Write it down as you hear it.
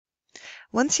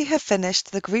Once you have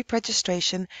finished the group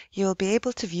registration, you will be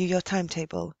able to view your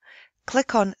timetable.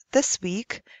 Click on This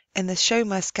Week in the Show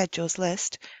My Schedules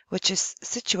list, which is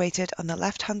situated on the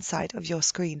left-hand side of your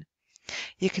screen.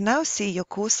 You can now see your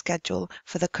course schedule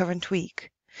for the current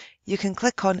week. You can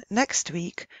click on Next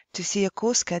Week to see your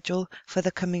course schedule for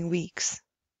the coming weeks.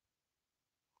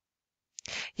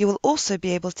 You will also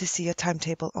be able to see your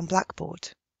timetable on Blackboard.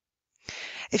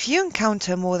 If you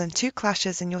encounter more than 2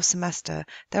 clashes in your semester,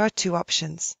 there are 2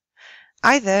 options.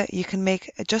 Either you can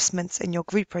make adjustments in your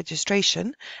group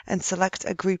registration and select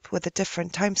a group with a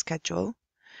different time schedule.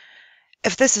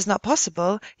 If this is not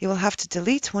possible, you will have to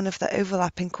delete one of the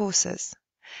overlapping courses.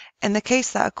 In the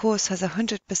case that a course has a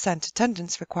 100%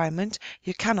 attendance requirement,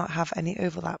 you cannot have any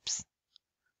overlaps.